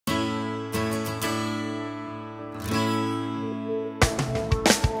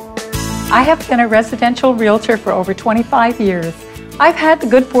I have been a residential realtor for over 25 years. I've had the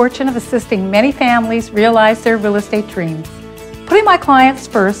good fortune of assisting many families realize their real estate dreams. Putting my clients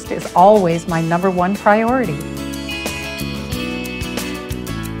first is always my #1 priority.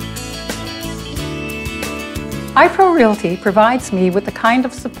 iPro Realty provides me with the kind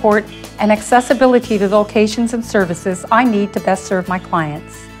of support and accessibility to locations and services I need to best serve my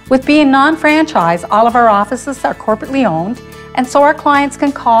clients. With being non-franchise, all of our offices are corporately owned, and so our clients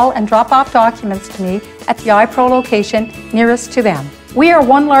can call and drop off documents to me at the iPro location nearest to them. We are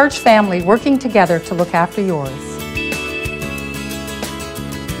one large family working together to look after yours.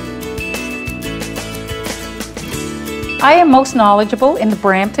 I am most knowledgeable in the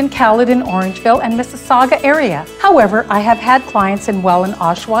Brampton, Caledon, Orangeville, and Mississauga area. However, I have had clients in Welland,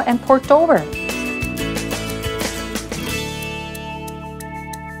 Oshawa, and Port Dover.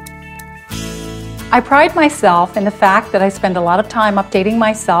 I pride myself in the fact that I spend a lot of time updating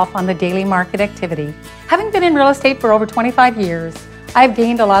myself on the daily market activity. Having been in real estate for over 25 years, I have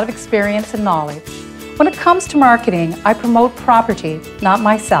gained a lot of experience and knowledge. When it comes to marketing, I promote property, not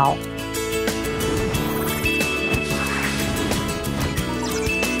myself.